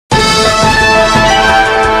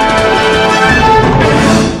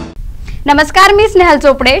नमस्कार, मी स्नेहल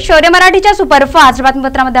चोपडे शौर्य मराठीच्या सुपरफास्ट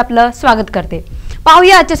बातमीपत्रामध्ये आपलं स्वागत करते।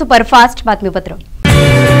 पाहूया आजचे सुपरफास्ट बातमीपत्र।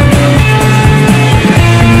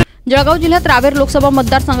 जळगाव जिल्ह्यात रावेर लोकसभा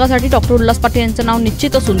मतदारसंघासाठी डॉक्टर उल्हास पाटील यांचे नाव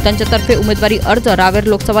निश्चित असून त्यांच्यातर्फे उमेदवारी अर्ज रावेर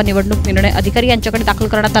लोकसभा निवडणूक निर्णय अधिकारी यांच्याकडे दाखल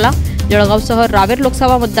करण्यात आला। जळगावसह रावेर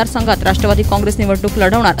लोकसभा मतदारसंघात राष्ट्रवादी काँग्रेस निवडणूक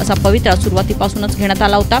लढवणार असा पवित्रा सुरुवातीपासूनच घेण्यात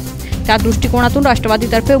आला होता। त्या दृष्टिकोनातून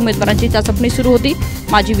राष्ट्रवादीतर्फे उमेदवारांची चाचपणी सुरू होती।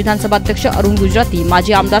 माजी विधानसभा अध्यक्ष अरुण गुजराती,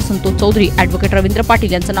 माजी आमदार संतोष चौधरी, ॲडव्होकेट रवींद्र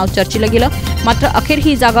पाटील यांचं नाव चर्चेला गेलं, मात्र अखेर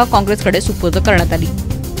ही जागा काँग्रेसकडे सुपूर्द करण्यात आली।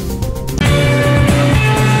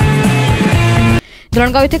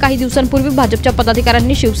 धरणगाव येथे काही दिवसांपूर्वी भाजपच्या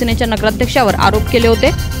पदाधिकाऱ्यांनी शिवसेनेच्या नगराध्यक्षावर आरोप केले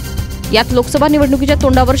होते। यात लोकसभा निवडणुकीच्या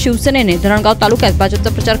तोंडावर शिवसेनेने धरणगाव तालुक्यात भाजपचा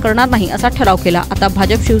प्रचार करणार नाही असा ठराव केला। आता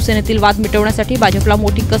भाजप शिवसेनेतील वाद मिटवण्यासाठी भाजपला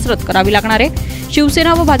मोठी कसरत करावी लागणार आहे।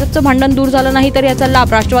 शिवसेना व भाजपचं भांडण दूर झालं नाही तर याचा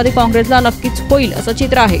लाभ राष्ट्रवादी काँग्रेसला नक्कीच होईल असं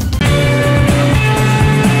चित्र आहे।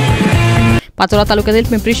 पाचोरा तालुक्यातील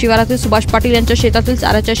पिंपरी शिवारातील सुभाष पाटील यांच्या शेतातील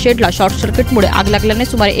चाऱ्याच्या शेडला शॉर्ट सर्किटमुळे आग लागल्याने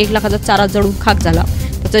सुमारे 1 लाखाचा चारा जळून खाक झाला।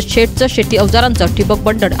 तसेच शेडचं शेती अवजारांचं ठिबक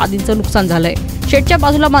बंडल आदींचं नुकसान झालंय। शेडच्या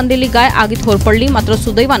बाजूला बांधलेली गाय आगीत होरपडली, मात्र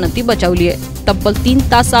सुदैवानं ती बचावली आहे। तब्बल 3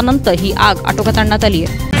 तासानंतर ही आग आटोक्यात आणण्यात आली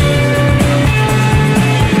आहे।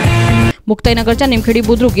 मुक्ताईनगरच्या निमखेडी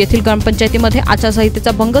बुद्रुक येथील ग्रामपंचायतीमध्ये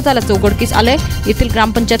आचारसंहितेचा भंग झाल्याचं उघडकीस आलंय। येथील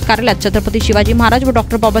ग्रामपंचायत कार्यालयात छत्रपती शिवाजी महाराज व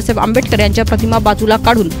डॉक्टर बाबासाहेब आंबेडकर यांच्या प्रतिमा बाजूला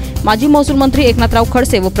काढून माजी महसूल मंत्री एकनाथराव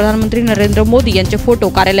खडसे व प्रधानमंत्री नरेंद्र मोदी यांचे फोटो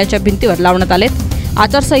कार्यालयाच्या भिंतीवर लावण्यात आलेत।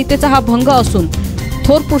 आचारसंहितेचा हा भंग असून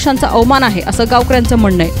थोर पुरुषांचा अवमान आहे असं गावकऱ्यांचं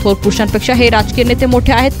म्हणणं आहे। थोर पुरुषांपेक्षा हे राजकीय नेते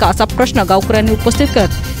मोठे आहेत का असा प्रश्न गावकऱ्यांनी उपस्थित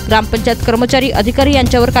करत ग्रामपंचायत कर्मचारी अधिकारी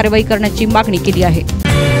यांच्यावर कारवाई करण्याची मागणी केली आहे।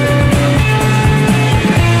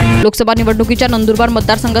 लोकसभा निवडणुकीच्या नंदुरबार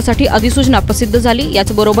मतदारसंघासाठी अधिसूचना प्रसिद्ध झाली।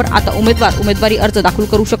 याचबरोबर आता उमेदवारी अर्ज दाखल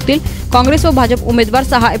करू शकतील। काँग्रेस व भाजप उमेदवार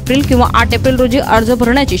 6 एप्रिल किंवा 8 एप्रिल रोजी अर्ज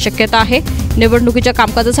भरण्याची शक्यता आहे। निवडणुकीच्या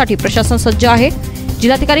कामकाजासाठी प्रशासन सज्ज आहे।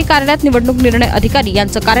 जिल्हाधिकारी कार्यालयात निवडणूक निर्णय अधिकारी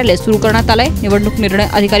यांचं कार्यालय सुरू करण्यात आलंय। निवडणूक निर्णय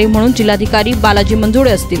अधिकारी म्हणून जिल्हाधिकारी बालाजी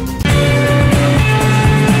मंजुळे असतील।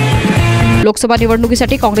 लोकसभा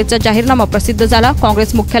निवडणुकीसाठी काँग्रेसचा जाहीरनामा प्रसिद्ध झाला।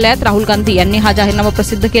 काँग्रेस मुख्यालयात राहुल गांधी यांनी हा जाहीरनामा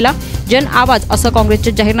प्रसिद्ध केला। जन आवाज असं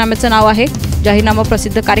काँग्रेसच्या जाहीरनाम्याचं नाव आहे। जाहीरनामा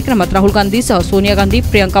प्रसिद्ध कार्यक्रमात राहुल गांधीसह सोनिया गांधी,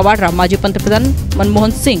 प्रियंका वाड्रा, माजी पंतप्रधान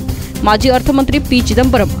मनमोहन सिंग, माजी अर्थमंत्री पी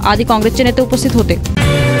चिदंबरम आदी काँग्रेसचे नेते उपस्थित होते।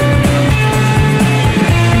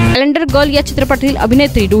 कॅलेंडर गर्ल या चित्रपटातील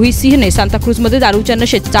अभिनेत्री रुही सिंहने सांताक्रूजमध्ये दारूच्या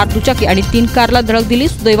नशेत 4 दुचाकी आणि 3 कारला धडक दिली।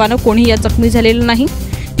 सुदैवानं कोणी या जखमी झालेलं नाही।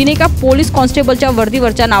 तिने एका पोलीस कॉन्स्टेबलच्या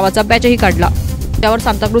वर्दीवरच्या नावाचा बॅचही काढला। त्यावर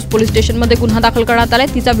सांताक्रूज पोलीस स्टेशनमध्ये गुन्हा दाखल करण्यात आलाय।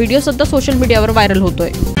 तिचा व्हिडिओ सध्या सोशल मीडियावर व्हायरल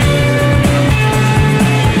होतोय।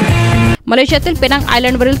 मलेशियातील पेनांग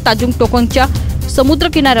आयलँडवरील ताजुंग टोकोंगच्या समुद्र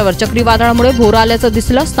किनाऱ्यावर चक्रीवादळामुळे भोवरा आल्याचं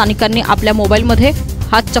दिसलं। स्थानिकांनी आपल्या मोबाईलमध्ये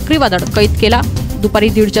हा चक्रीवादळ कैद केला। दुपारी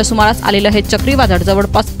 1:30च्या सुमारास आलेलं हे चक्रीवादळ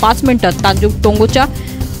जवळपास 5 मिनिटं ताजुंग टोंगोच्या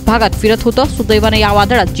भागात फिरत होतं। सुदैवाने या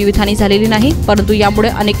वादळात जीवितहानी झालेली नाही, परंतु यामुळे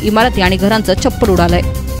अनेक इमारती आणि घरांचं छप्पर उडालंय।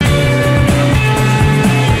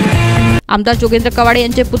 आमदार जोगेंद्र कवाडे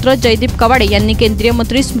यांचे पुत्र जयदीप कवाडे यांनी केंद्रीय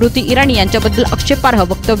मंत्री स्मृती इराणी यांच्याबद्दल आक्षेपार्ह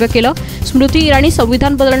वक्तव्य केलं। स्मृती इराणी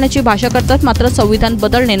संविधान बदलण्याची भाषा करतात, मात्र संविधान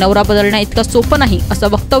बदलणे नवरा बदलण्या इतकं सोपं नाही असं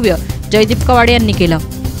वक्तव्य जयदीप कवाडे यांनी केलं।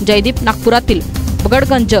 जयदीप नागपुरातील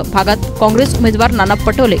बगडगंज भागात काँग्रेस उमेदवार नाना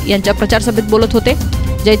पटोले यांच्या प्रचार सभेत बोलत होते।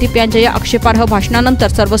 जयदीप यांच्या या आक्षेपार्ह भाषणानंतर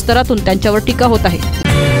सर्व स्तरातून त्यांच्यावर टीका होत आहे।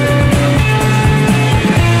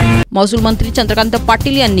 महसूल मंत्री चंद्रकांत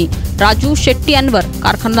पाटील यांनी राजू शेट्टी यांवर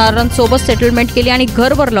कारखानदारांसोबत सेटलमेंट केली आणि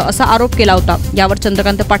घर भरलं असा आरोप केला होता। यावर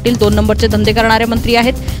चंद्रकांत पाटील 2 नंबरचे धंदे करणारे मंत्री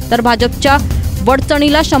आहेत, तर भाजपच्या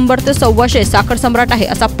वडचणीला 100 ते 125 साखर सम्राट आहे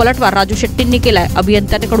असा पलटवार राजू शेट्टींनी केलाय।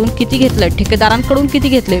 अभियंत्यांकडून किती घेतलंय, ठेकेदारांकडून किती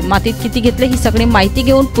घेतले, मातीत किती घेतले ही सगळी माहिती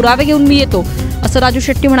घेऊन पुरावे घेऊन मी येतो असं राजू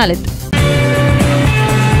शेट्टी म्हणालेत।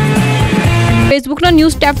 फेसबुकनं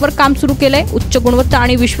न्यूज टॅबवर काम सुरू केलंय। उच्च गुणवत्ता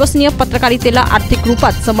आणि विश्वसनीय पत्रकारितेला आर्थिक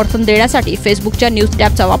रूपात समर्थन देण्यासाठी फेसबुकच्या न्यूज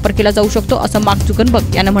टॅबचा वापर केला जाऊ शकतो असं मार्क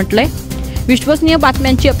झुकरबर्ग यानं म्हटलंय। विश्वसनीय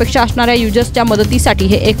बातम्यांची अपेक्षा असणाऱ्या युजर्सच्या मदतीसाठी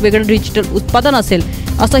हे एक वेगळं डिजिटल उत्पादन असेल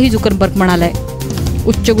असंही झुकरबर्ग म्हणालाय।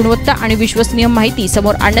 उच्च गुणवत्ता आणि विश्वसनीय माहिती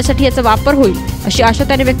समोर आणण्यासाठी याचा वापर होईल अशी आशा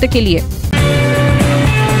त्याने व्यक्त केली आहे।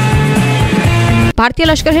 भारतीय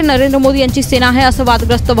लष्कर हे नरेंद्र मोदी यांची सेना आहे असं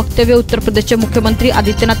वादग्रस्त वक्तव्य उत्तर प्रदेशचे मुख्यमंत्री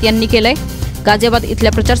आदित्यनाथ यांनी केलंय। गाझियाबाद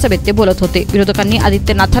इथल्या प्रचार सभेत ते बोलत होते। विरोधकांनी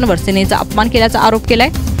आदित्यनाथांवर सेनेचा अपमान केल्याचा आरोप केलाय।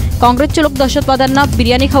 काँग्रेसचे लोक दहशतवाद्यांना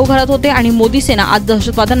बिर्याणी खाऊ घालत होते आणि मोदी सेना आज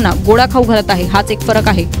दहशतवाद्यांना गोळा खाऊ घालत आहे, हाच एक फरक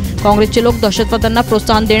आहे। काँग्रेसचे लोक दहशतवाद्यांना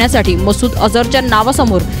प्रोत्साहन देण्यासाठी मसूद अझरच्या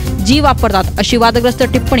नावासमोर जी वापरतात अशी वादग्रस्त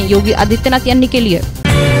टिप्पणी योगी आदित्यनाथ यांनी केली आहे।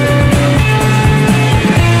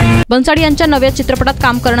 भन्साळ यांच्या नव्या चित्रपटात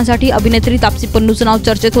काम करण्यासाठी अभिनेत्री तापसी पन्नूचं नाव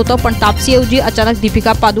चर्चेत होतं, पण तापसीऐवजी अचानक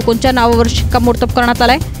दीपिका पादुकोणच्या नावावर शिक्कामोर्तब करण्यात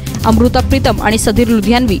आलाय. अमृता प्रीतम आणि सधीर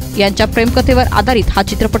लुधियानवी यांच्या प्रेमकथेवर आधारित हा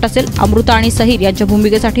चित्रपट असेल. अमृता आणि सहीर यांच्या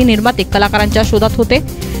भूमिकेसाठी निर्माते कलाकारांच्या शोधात होते.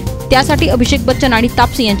 त्यासाठी अभिषेक बच्चन आणि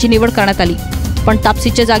तापसी यांची निवड करण्यात आली, पण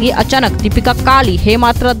तापसीच्या जागी अचानक दीपिका का आली हे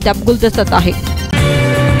मात्र अद्याप गुलदस्त्यात आहे.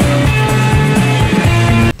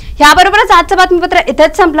 याबरोबरच आजचं बातमीपत्र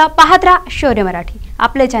इथेच संपलं. पाहत राहा शौर्य मराठी,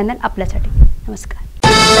 आपले चॅनल आपल्यासाठी. नमस्कार.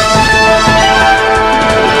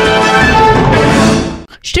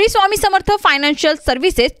 Shri Swami Samarth financial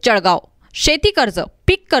services Jalgaon. शेती कर्ज,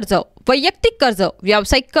 पीक कर्ज, वैयक्तिक कर्ज,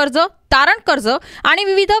 व्यावसायिक कर्ज, तारण कर्ज आणि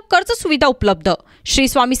विविध कर्ज सुविधा उपलब्ध. Shri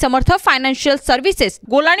Swami Samarth financial services,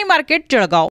 Golani market, Jalgaon.